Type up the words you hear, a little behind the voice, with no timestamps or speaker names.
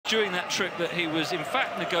during that trip that he was in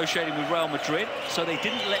fact negotiating with Real Madrid, so they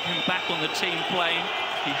didn't let him back on the team plane.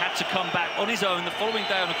 He had to come back on his own the following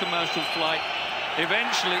day on a commercial flight.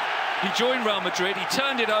 Eventually, he joined Real Madrid, he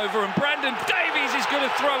turned it over, and Brandon Davies is going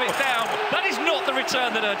to throw it down. That is not the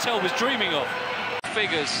return that Heurtel was dreaming of.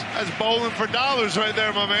 Figures. That's bowling for dollars right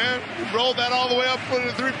there, my man. He rolled that all the way up to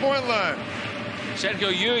the three-point line.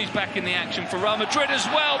 Sergio Llull's back in the action for Real Madrid as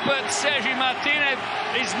well, but Sergi Martinez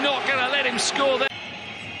is not going to let him score there.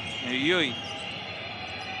 Llull,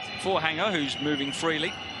 forehanger, who's moving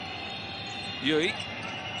freely. Llull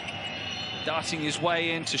darting his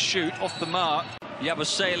way in to shoot off the mark.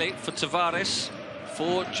 Yabusele for Tavares,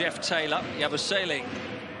 for Jeff Taylor. Yabusele,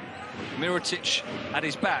 Mirotic at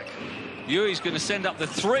his back. Llull's going to send up the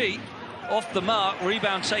three off the mark.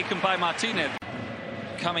 Rebound taken by Martinez.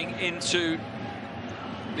 Coming into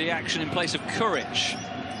the action in place of Kuric.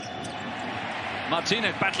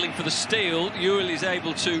 Martinez battling for the steal. Llull is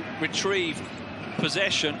able to retrieve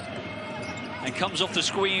possession and comes off the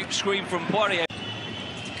screen from Poirier.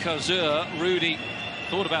 Kazur, Rudy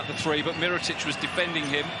thought about the three, but Mirotic was defending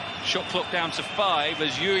him. Shot clock down to 5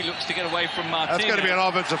 as Llull looks to get away from Martinez. That's going to be an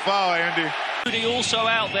offensive foul, Andy. Rudy also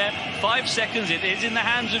out there. 5 seconds. It is in the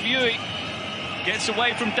hands of Llull. Gets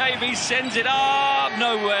away from Davies, sends it up,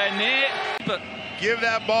 nowhere near. But give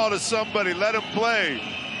that ball to somebody. Let him play.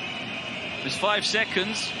 There's 5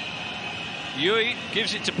 seconds. Llull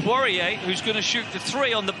gives it to Poirier, who's going to shoot the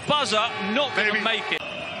 3 on the buzzer. Not going to make it.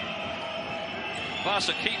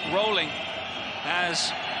 Barca keep rolling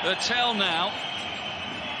as Heurtel now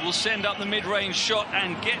will send up the mid-range shot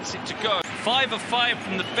and gets it to go. 5 of 5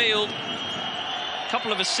 from the field. A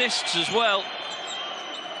couple of assists as well.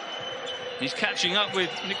 He's catching up with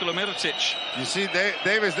Nikola Mirotic. You see,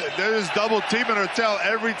 Davis, there's double teaming Heurtel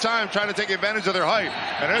every time, trying to take advantage of their height.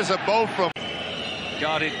 And there's a bow from...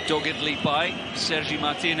 Guarded doggedly by Sergi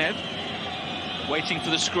Martinez. Waiting for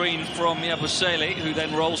the screen from Yabusele, who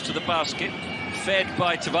then rolls to the basket. Fed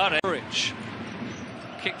by Tavares.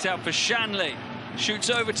 Kicked out for Shanley. Shoots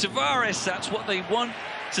over Tavares. That's what they want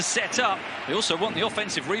to set up. They also want the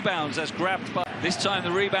offensive rebounds as grabbed by... This time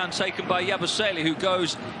the rebound taken by Yabusele, who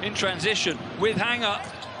goes in transition with hang-up.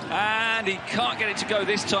 And he can't get it to go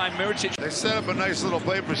this time. Mirotic. They set up a nice little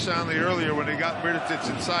play for Shanley earlier when they got Mirotic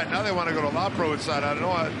inside. Now they want to go to Lapro inside. I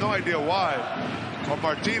have no idea why. Or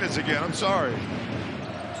Martinez again. I'm sorry.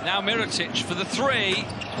 Now Mirotic for the 3.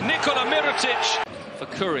 Nikola Mirotic for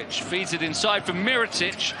Kuric. Feeds it inside for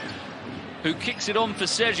Mirotic, who kicks it on for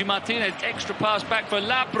Sergi Martinez. Extra pass back for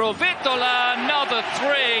Laprovitola. Another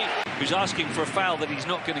 3. Who's asking for a foul that he's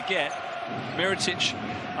not going to get. Mirotic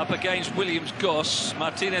up against Williams-Goss.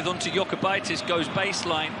 Martinez onto Jokubaitis, goes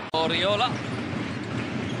baseline. Oriola.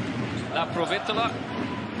 Laprovitola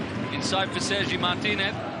inside for Sergi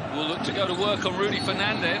Martinez. Will look to go to work on Rudy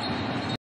Fernandez.